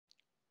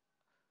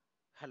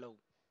Hello.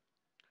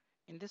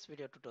 In this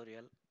video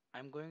tutorial,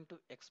 I'm going to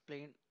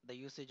explain the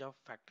usage of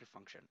factory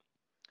function.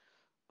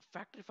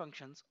 Factory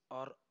functions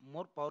are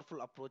more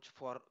powerful approach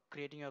for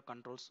creating your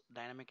controls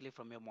dynamically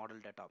from your model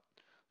data.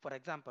 For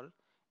example,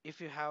 if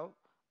you have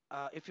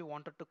if you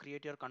wanted to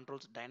create your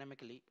controls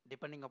dynamically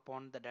depending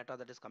upon the data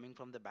that is coming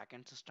from the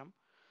backend system,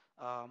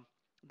 um,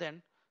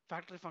 then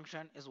factory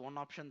function is one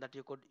option that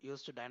you could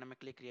use to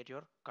dynamically create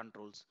your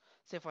controls.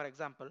 Say for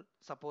example,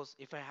 suppose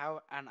if I have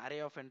an array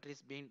of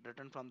entries being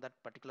written from that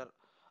particular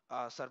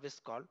service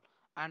call,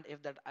 and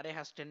if that array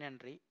has 10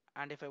 entry,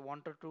 and if I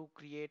wanted to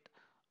create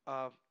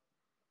uh,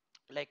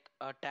 like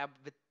a tab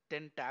with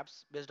 10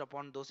 tabs based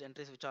upon those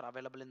entries which are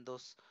available in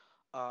those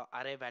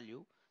array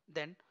value,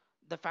 then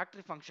the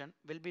factory function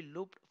will be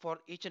looped for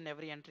each and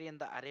every entry in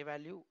the array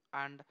value,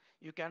 and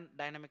you can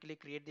dynamically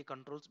create the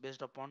controls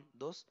based upon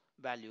those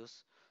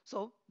values.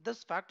 So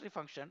this factory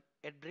function,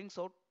 it brings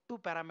out two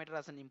parameter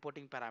as an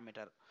importing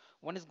parameter.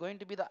 One is going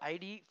to be the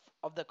id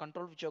of the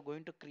control which you're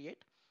going to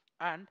create,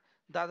 and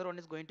the other one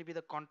is going to be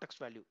the context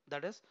value.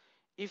 That is,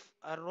 if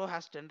a row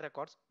has 10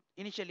 records,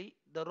 initially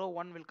the row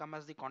 1 will come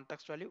as the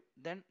context value,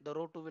 then the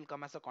row 2 will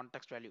come as a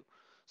context value.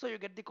 So you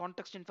get the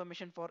context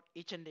information for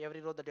each and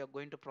every row that you're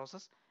going to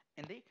process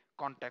in the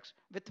context,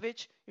 with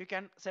which you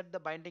can set the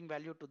binding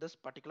value to this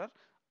particular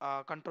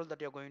control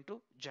that you're going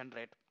to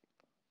generate.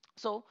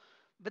 So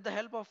with the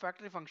help of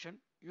factory function,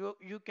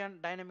 you can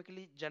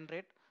dynamically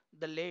generate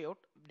the layout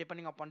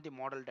depending upon the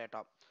model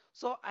data.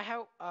 So I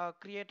have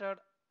created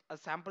a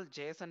sample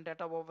JSON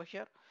data over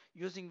here,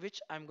 using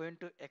which I'm going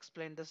to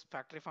explain this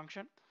factory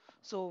function.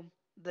 So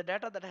the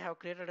data that I have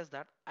created is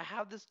that I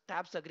have this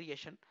tabs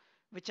aggregation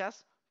which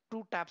has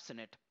two tabs in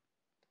it.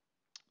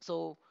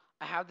 So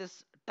I have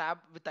this tab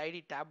with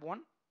ID tab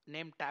 1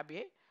 named tab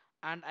A,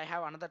 and I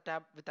have another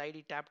tab with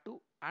ID tab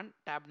 2 and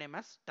tab name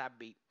as tab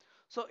B.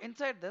 So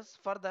inside this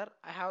further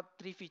I have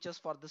three features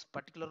for this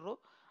particular row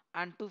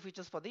and two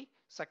features for the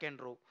second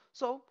row.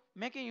 So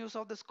making use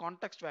of this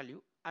context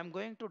value, I'm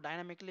going to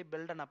dynamically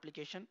build an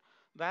application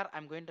where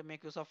I'm going to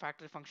make use of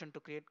factory function to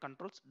create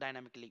controls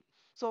dynamically.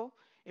 So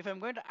if I'm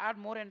going to add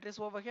more entries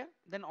over here,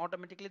 then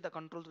automatically the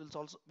controls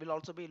will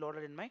also be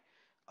loaded in my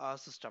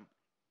system.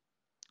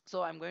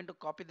 So I'm going to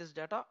copy this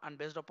data, and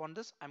based upon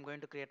this, I'm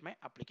going to create my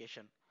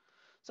application.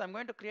 So I'm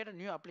going to create a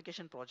new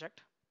application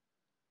project.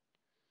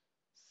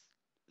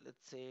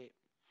 Let's say,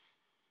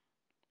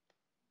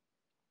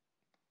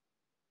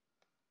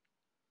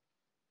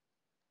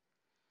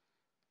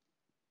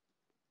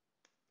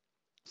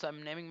 so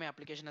I'm naming my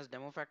application as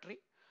demo factory,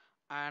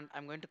 and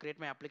I'm going to create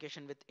my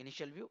application with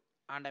initial view,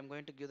 and I'm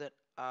going to give the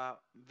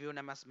view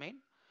name as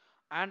main,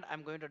 and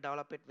I'm going to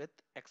develop it with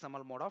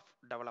XML mode of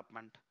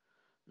development.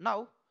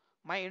 Now,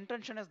 my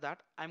intention is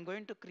that I'm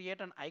going to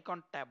create an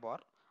icon tab bar,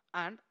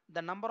 and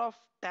the number of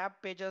tab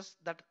pages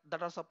that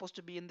are supposed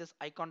to be in this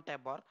icon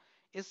tab bar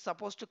is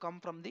supposed to come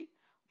from the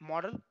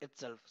model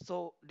itself.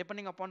 So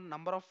depending upon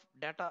number of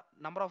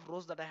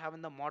rows that I have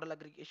in the model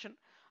aggregation,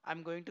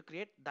 I'm going to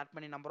create that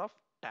many number of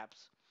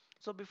tabs.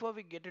 So before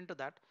we get into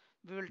that,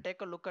 we will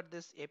take a look at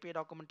this API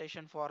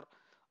documentation for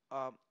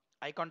uh,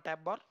 icon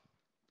tab bar.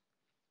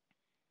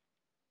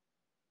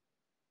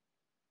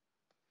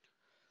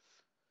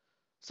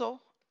 So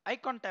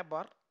icon tab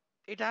bar,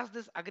 it has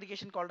this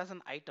aggregation called as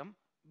an item,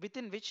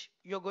 within which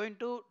you're going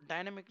to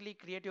dynamically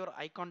create your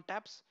icon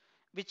tabs,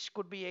 which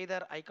could be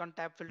either icon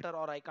tab filter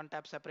or icon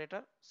tab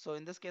separator. So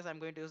in this case, I'm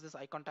going to use this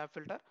icon tab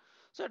filter.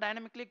 So you're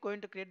dynamically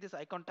going to create this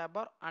icon tab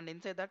bar, and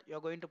inside that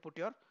you're going to put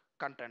your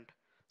content.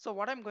 So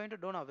what I'm going to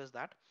do now is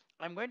that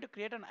I'm going to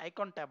create an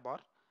icon tab bar,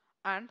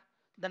 and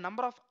the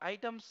number of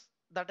items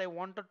that I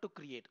wanted to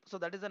create. So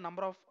that is the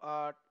number of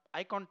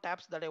icon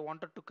tabs that I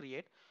wanted to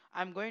create.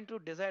 I'm going to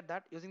decide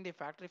that using the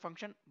factory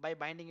function by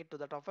binding it to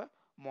that of a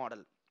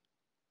model.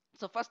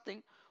 So first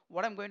thing,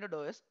 what I'm going to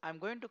do is I'm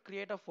going to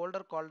create a folder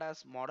called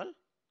as model,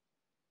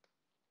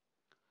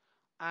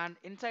 and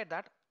inside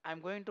that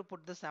I'm going to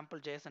put the sample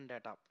JSON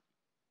data.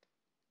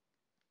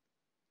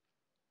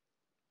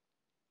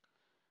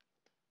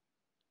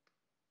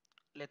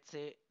 Let's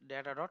say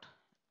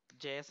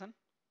data.json,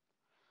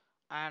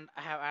 and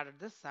I have added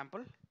this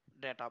sample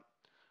data.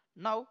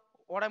 Now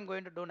what I'm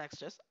going to do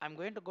next is I'm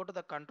going to go to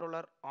the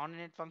controller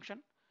onInit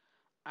function,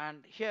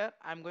 and here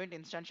I'm going to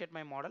instantiate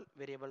my model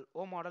variable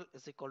oModel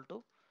is equal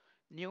to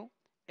new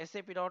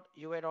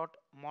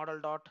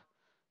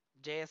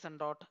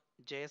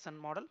sap.ui.model.json.json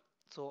model.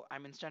 So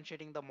I'm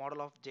instantiating the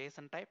model of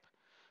JSON type,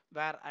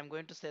 where I'm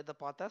going to say the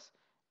path as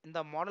in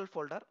the model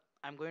folder.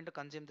 I'm going to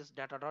consume this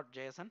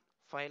data.json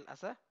file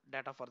as a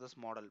data for this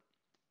model.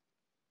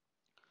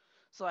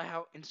 So I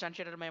have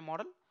instantiated my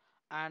model,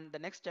 and the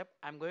next step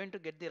I'm going to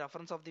get the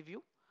reference of the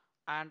view,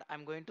 and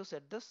I'm going to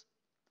set this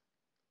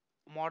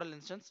model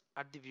instance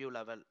at the view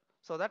level,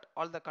 so that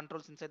all the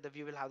controls inside the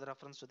view will have the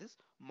reference to this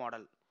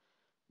model.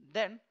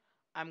 Then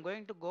I'm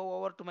going to go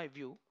over to my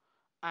view,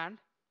 and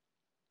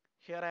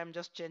here I am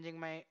just changing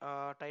my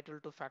title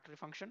to factory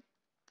function,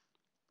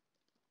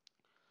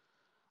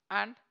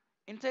 and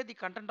inside the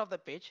content of the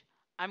page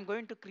I'm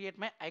going to create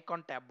my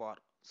icon tab bar.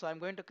 So I'm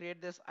going to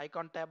create this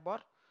icon tab bar,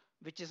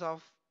 which is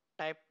of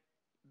type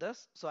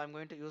this. So I'm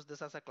going to use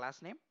this as a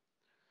class name.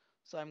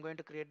 So I'm going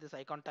to create this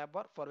icon tab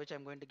bar, for which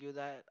I'm going to give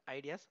the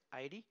ID as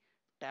ID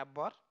tab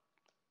bar.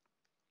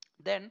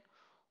 Then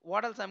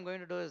what else I'm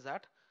going to do is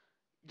that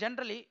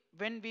generally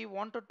when we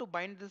wanted to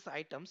bind these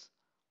items,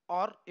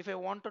 or if I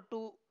wanted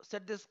to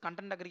set this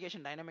content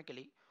aggregation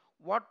dynamically,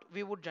 what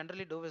we would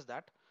generally do is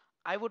that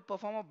I would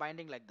perform a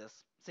binding like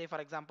this. Say for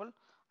example,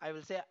 I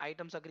will say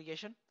items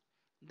aggregation,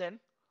 then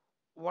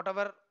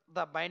whatever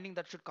the binding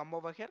that should come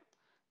over here,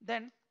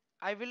 then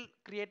I will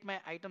create my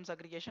items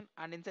aggregation,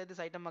 and inside this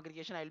item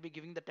aggregation I will be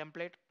giving the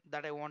template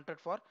that I wanted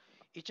for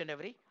each and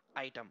every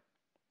item.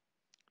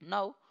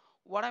 Now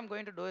what I'm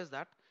going to do is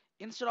that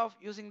instead of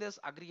using this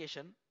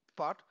aggregation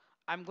part,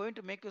 I'm going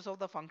to make use of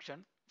the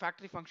function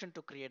factory function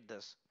to create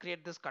this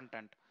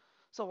content.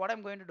 So what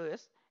I'm going to do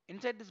is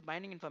inside this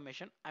binding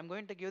information, I'm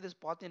going to give this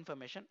path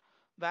information,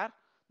 where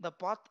the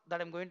path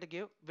that I'm going to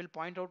give will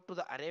point out to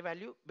the array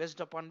value based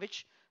upon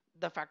which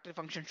the factory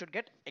function should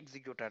get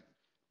executed.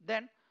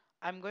 Then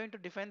I'm going to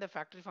define the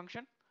factory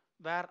function,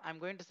 where I'm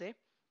going to say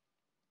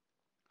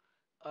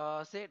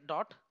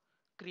dot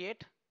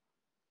create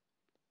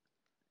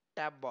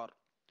tab bar.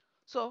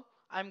 So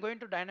I'm going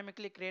to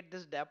dynamically create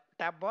this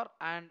tab bar,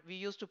 and we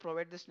used to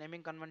provide this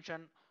naming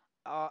convention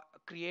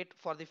create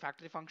for the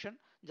factory function,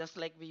 just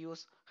like we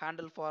use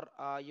handle for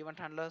event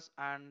handlers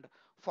and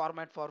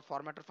format for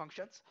formatter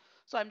functions.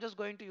 So I'm just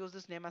going to use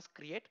this name as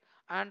create,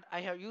 and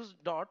I have used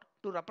dot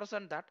to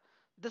represent that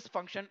this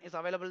function is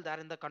available there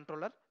in the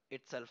controller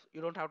itself.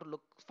 You don't have to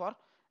look for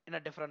in a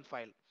different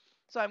file.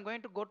 So I'm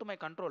going to go to my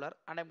controller,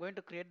 and I'm going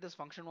to create this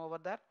function over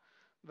there,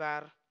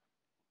 where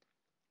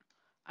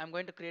I'm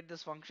going to create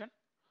this function.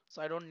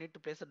 So I don't need to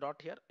place a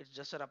dot here. It's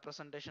just a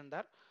representation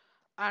there.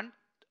 And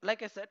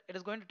like I said, it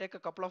is going to take a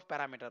couple of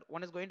parameters.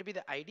 One is going to be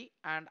the ID,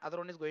 and other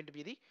one is going to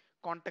be the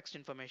context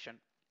information.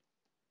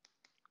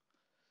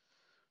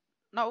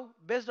 Now,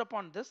 based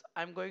upon this,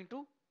 I'm going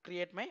to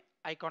create my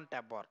icon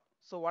tab bar.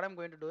 So what I'm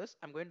going to do is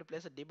I'm going to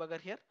place a debugger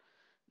here.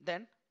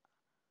 Then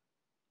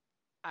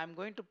I'm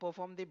going to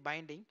perform the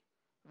binding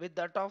with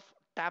that of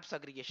tabs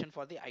aggregation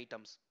for the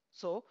items.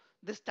 So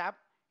this tab,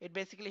 it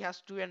basically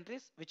has two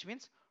entries, which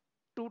means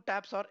two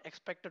tabs are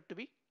expected to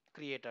be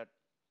created.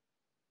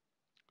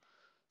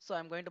 So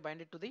I'm going to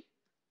bind it to the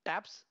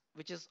tabs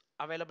which is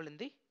available in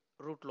the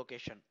root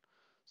location.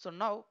 So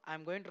now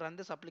I'm going to run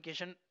this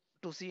application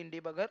to see in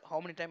debugger how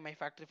many times my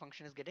factory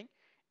function is getting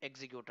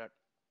executed.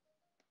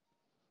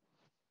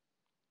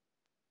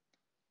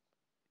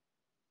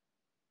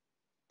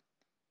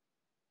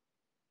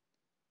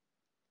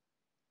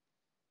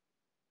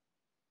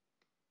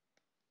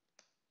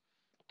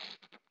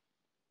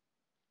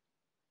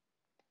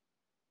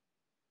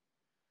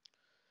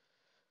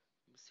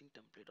 Missing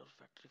template or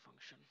factory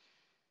function.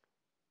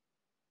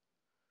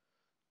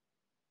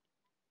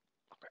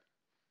 Okay.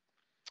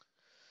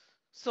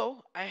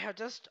 So I have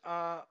just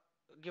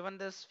given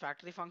this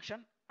factory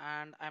function,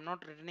 and I'm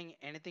not returning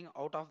anything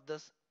out of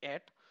this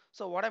yet.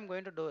 So what I'm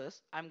going to do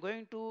is I'm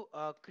going to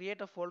create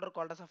a folder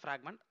called as a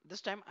fragment.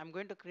 This time I'm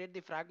going to create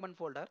the fragment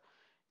folder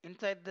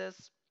inside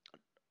this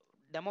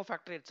demo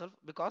factory itself,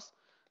 because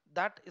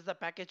that is the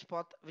package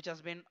path which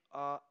has been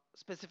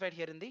specified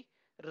here in the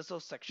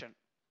resource section.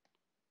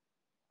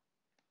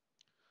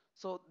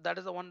 So that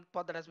is the one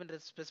path that has been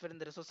specified in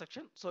the resource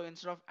section. So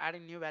instead of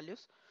adding new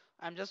values,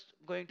 I'm just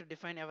going to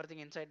define everything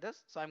inside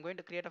this. So I'm going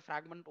to create a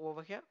fragment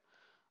over here,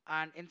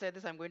 and inside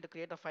this I'm going to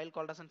create a file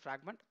called as a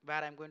fragment,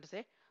 where I'm going to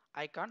say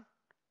icon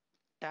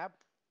tab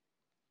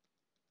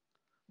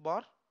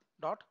bar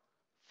dot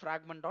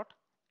fragment dot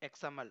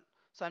xml.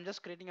 So I'm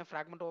just creating a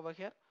fragment over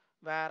here,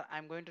 where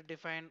I'm going to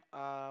define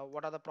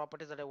what are the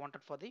properties that I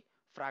wanted for the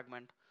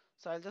fragment.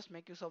 So I'll just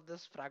make use of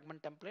this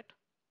fragment template.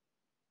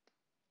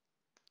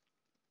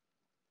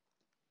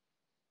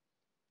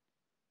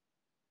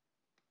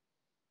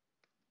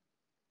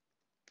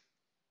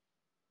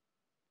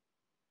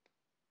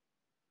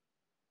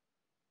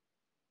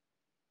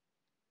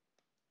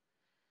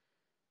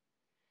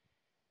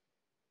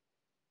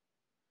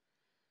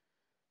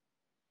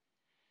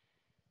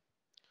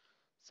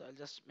 So I'll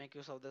just make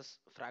use of this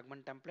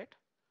fragment template,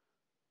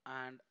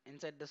 and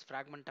inside this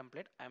fragment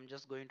template I'm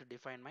just going to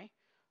define my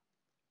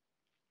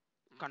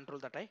control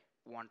that I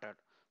wanted.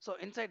 So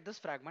inside this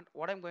fragment,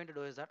 what I'm going to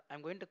do is that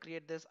I'm going to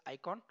create this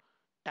icon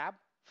tab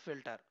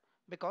filter,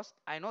 because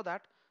I know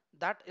that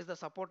that is the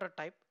supported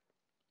type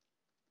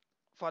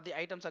for the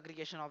items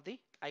aggregation of the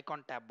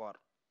icon tab bar.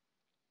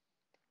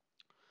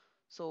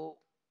 So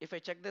if I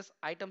check this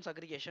items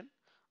aggregation,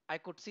 I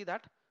could see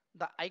that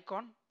the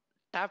icon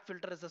tab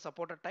filter is the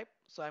supported type.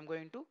 So I'm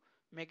going to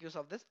make use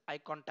of this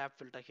icon tab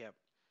filter here.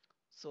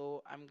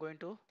 So I'm going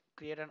to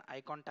create an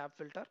icon tab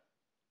filter,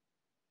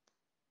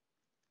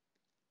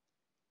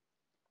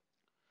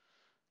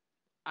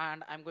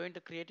 and I'm going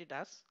to create it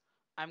as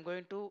I'm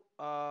going to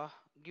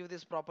give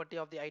this property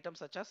of the item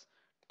such as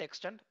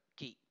text and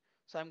key.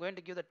 So I'm going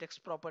to give the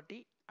text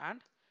property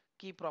and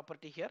key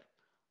property here,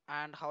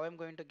 and how I'm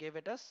going to give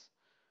it as,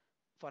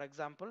 for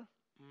example,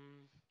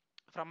 mm,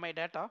 from my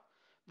data,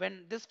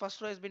 when this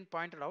first row has been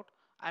pointed out,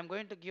 I'm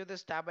going to give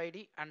this tab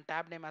ID and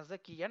tab name as the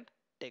key and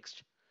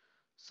text.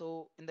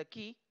 So in the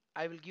key,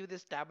 I will give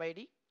this tab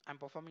ID. I'm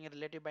performing a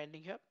relative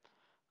binding here.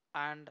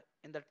 And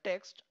in the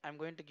text, I'm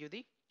going to give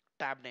the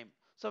tab name.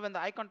 So when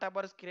the icon tab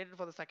bar is created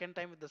for the second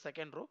time with the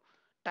second row,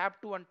 tab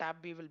 2 and tab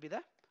B will be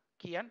the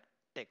key and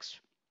text.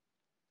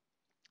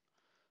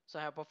 So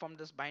I have performed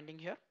this binding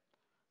here.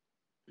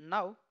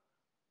 Now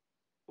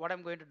what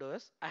I'm going to do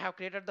is I have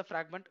created the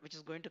fragment which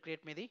is going to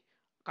create me the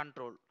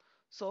control.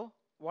 So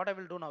what I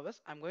will do now is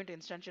I'm going to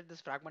instantiate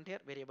this fragment here,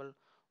 variable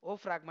o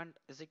fragment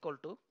is equal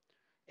to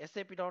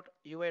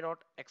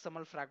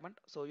sap.ui.xml fragment.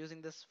 So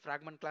using this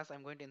fragment class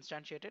I'm going to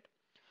instantiate it,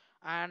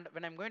 and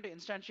when I'm going to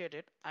instantiate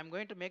it, I'm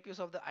going to make use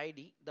of the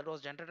ID that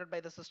was generated by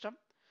the system.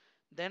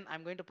 Then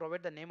I'm going to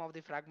provide the name of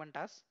the fragment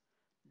as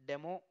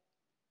demo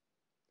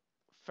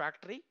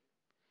factory.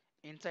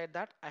 Inside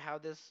that I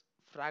have this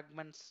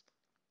fragments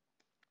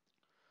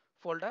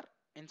folder.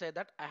 Inside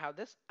that I have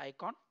this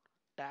icon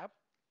tab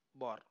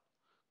bar,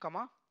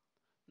 comma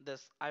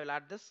this. I will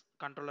add this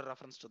controller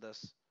reference to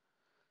this.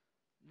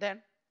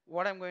 Then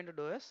what I'm going to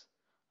do is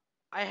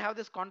I have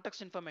this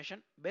context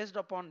information based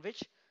upon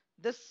which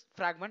this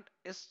fragment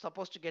is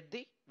supposed to get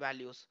the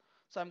values.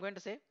 So I'm going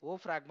to say o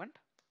fragment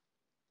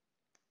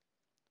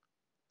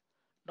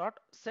dot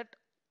set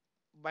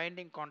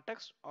binding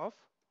context of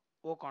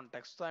o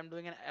context. So I'm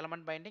doing an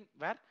element binding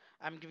where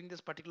I'm giving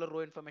this particular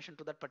row information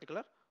to that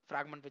particular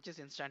fragment which is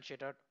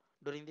instantiated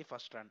during the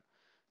first run.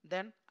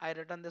 Then I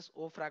return this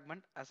o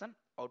fragment as an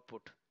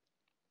output.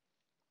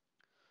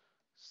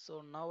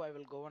 So now I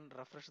will go and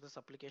refresh this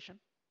application.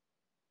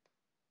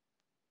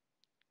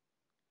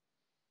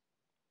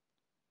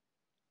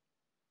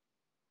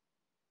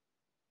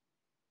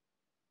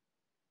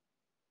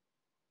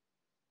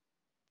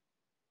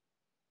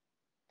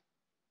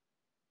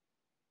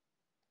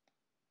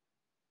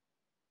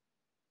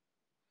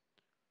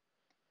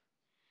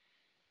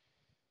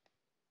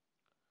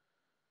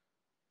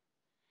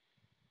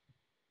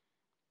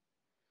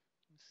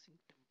 Missing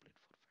template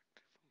for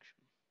factory function.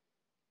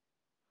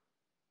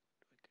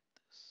 Do I get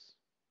this?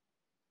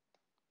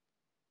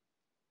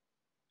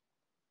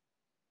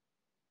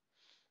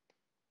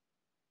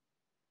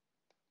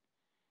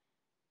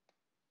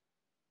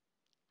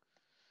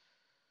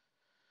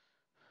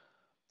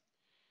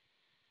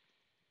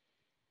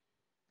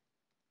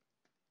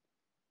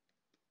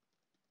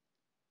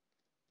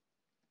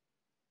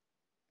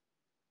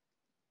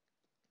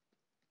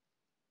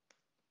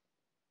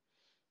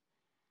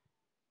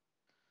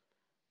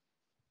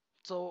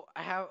 So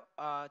I have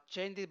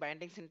changed the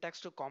binding syntax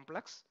to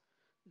complex.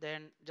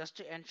 Then just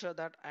to ensure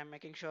that I'm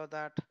making sure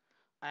that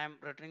I am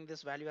returning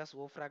this value as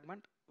o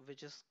fragment,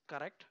 which is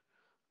correct.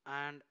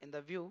 And in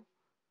the view,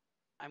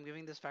 I'm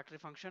giving this factory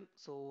function.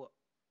 So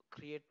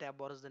create tab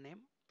bar is the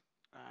name,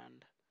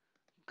 and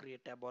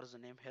create tab bar is the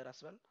name here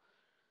as well.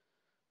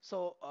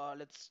 So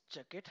let's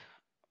check it.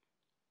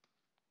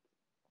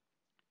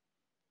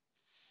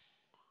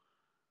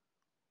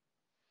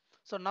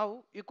 So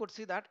now you could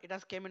see that it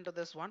has came into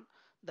this one.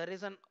 The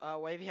reason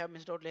why we have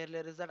missed out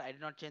earlier is that I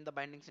did not change the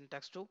binding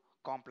syntax to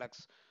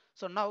complex.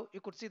 So now you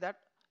could see that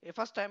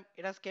first time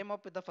it has came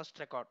up with the first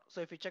record.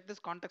 So if you check this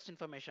context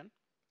information,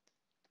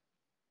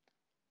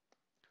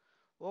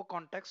 o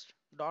context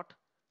dot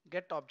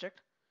get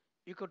object,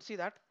 you could see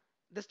that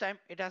this time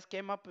it has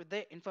came up with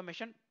the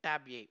information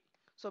tab A.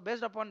 So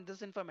based upon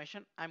this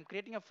information, I'm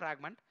creating a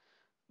fragment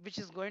which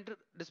is going to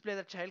display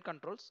the child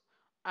controls,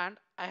 and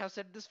I have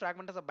set this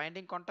fragment as a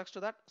binding context to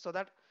that, so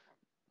that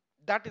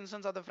that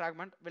instance of the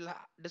fragment will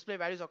display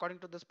values according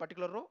to this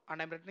particular row,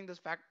 and I'm returning this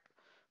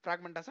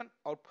fragment as an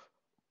output.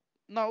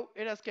 Now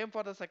it has came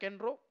for the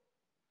second row,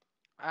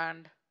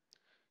 and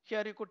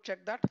here you could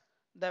check that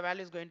the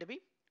value is going to be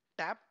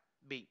tab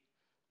B.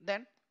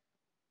 Then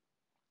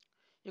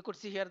you could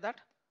see here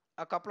that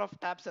a couple of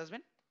tabs has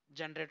been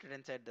generated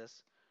inside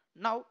this.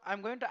 Now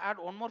I'm going to add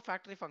one more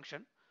factory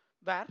function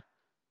where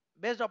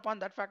based upon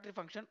that factory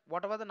function,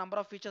 whatever the number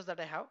of features that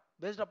I have,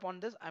 based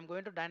upon this I'm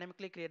going to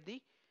dynamically create the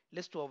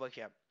list over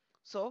here.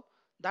 So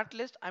that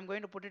list I'm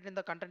going to put it in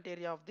the content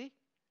area of the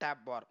tab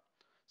bar.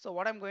 So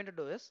what I'm going to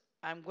do is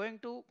I'm going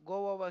to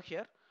go over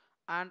here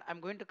and I'm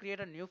going to create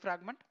a new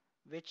fragment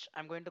which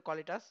I'm going to call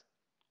it as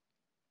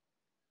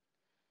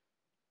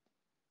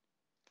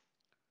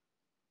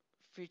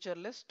feature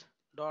list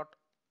dot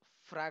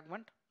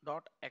fragment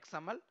dot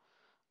xml,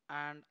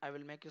 and I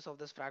will make use of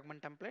this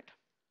fragment template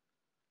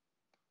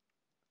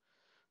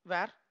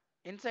where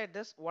inside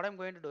this what I'm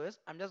going to do is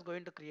I'm just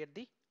going to create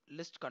the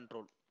list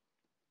control,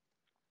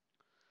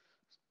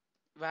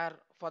 where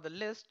for the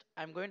list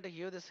I'm going to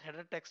give this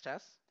header text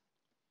as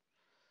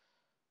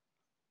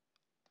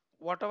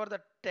whatever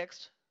the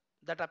text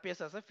that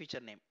appears as a feature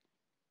name.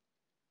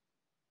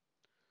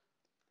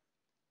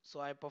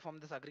 So I perform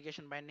this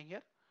aggregation binding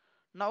here.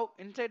 Now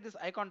inside this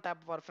icon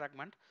tab bar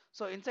fragment,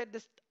 so inside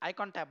this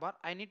icon tab bar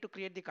I need to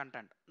create the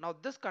content. Now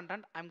this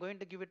content I'm going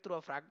to give it through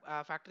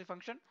a factory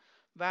function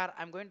where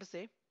I'm going to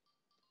say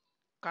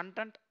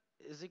content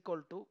is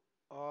equal to,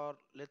 or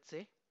let's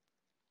say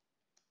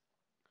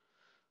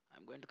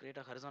I'm going to create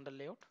a horizontal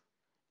layout.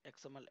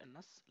 XML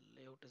ns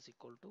layout is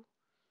equal to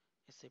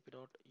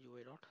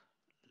sap.ui.layout,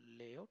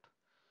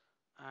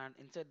 and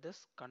inside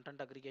this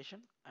content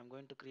aggregation I'm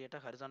going to create a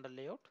horizontal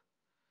layout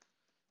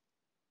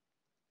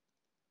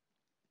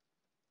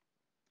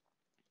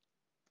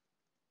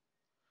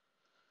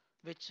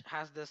which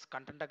has this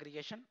content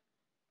aggregation,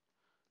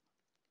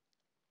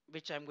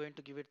 which I'm going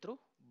to give it through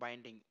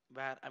binding,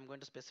 where I'm going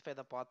to specify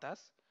the path as.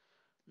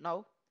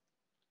 Now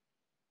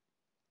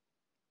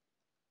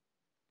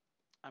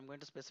I'm going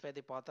to specify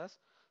the path as.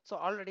 So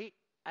already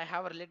I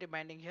have a relative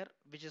binding here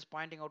which is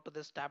pointing out to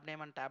this tab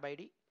name and tab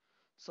ID.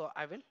 So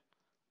I will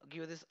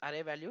give this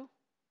array value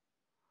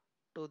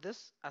to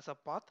this as a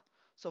path.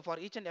 So for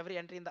each and every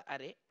entry in the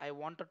array, I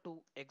wanted to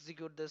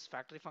execute this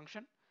factory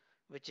function,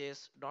 which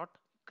is dot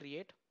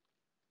create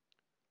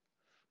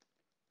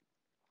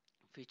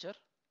feature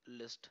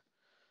list.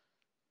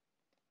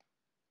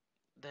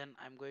 Then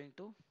I'm going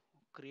to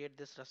create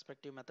this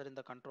respective method in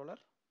the controller,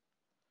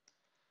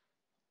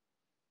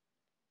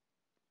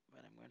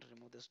 where I'm going to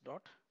remove this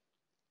dot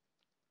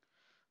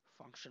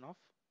function of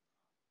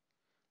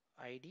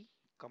id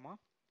comma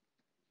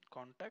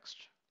context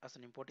as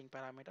an importing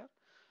parameter.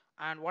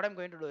 And what I'm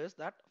going to do is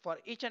that for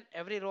each and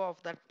every row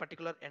of that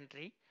particular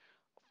entry,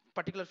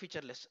 particular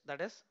feature list,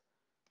 that is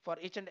for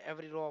each and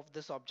every row of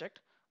this object,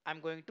 I'm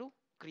going to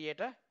create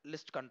a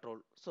list control,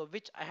 so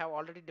which I have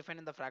already defined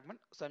in the fragment.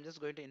 So I'm just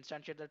going to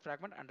instantiate that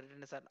fragment and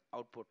return as an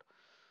output.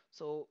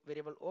 So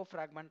variable o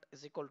fragment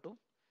is equal to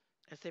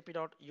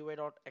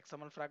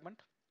sap.ui.xml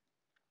fragment,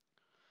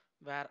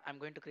 where I'm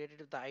going to create it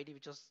with the ID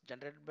which was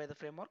generated by the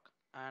framework,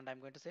 and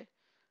I'm going to say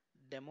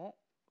demo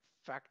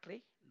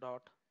factory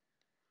dot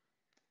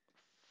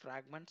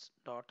fragments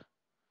dot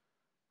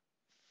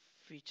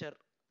feature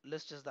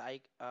list is the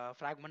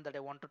fragment that I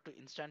wanted to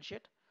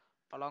instantiate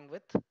along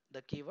with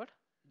the keyword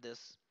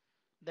this.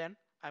 Then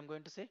I'm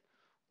going to say,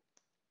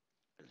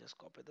 I'll just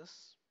copy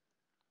this.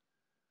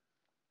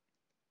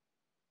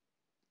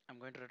 I'm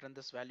going to return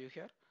this value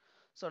here.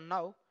 So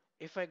now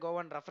if I go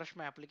and refresh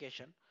my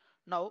application,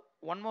 now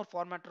one more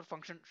formatter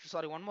function,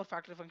 sorry, one more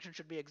factory function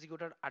should be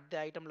executed at the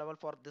item level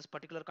for this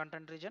particular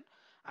content region,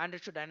 and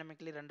it should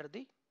dynamically render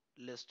the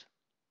list.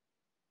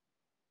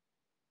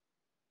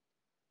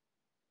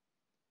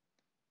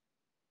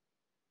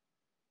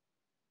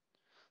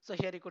 So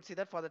here you could see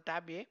that for the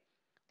tab A,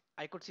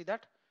 I could see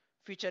that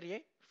feature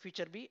A,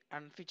 feature B,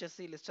 and feature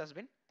C list has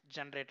been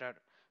generated.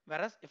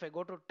 Whereas if I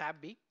go to tab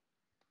B,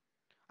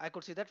 I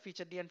could see that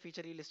feature D and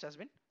feature E list has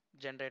been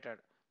generated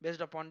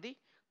based upon the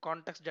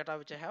context data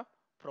which I have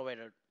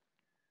provided.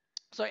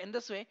 So in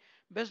this way,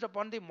 based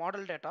upon the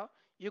model data,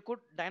 you could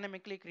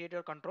dynamically create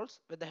your controls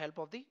with the help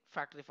of the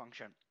factory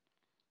function.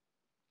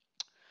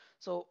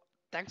 So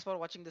thanks for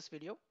watching this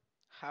video.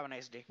 Have a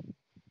nice day.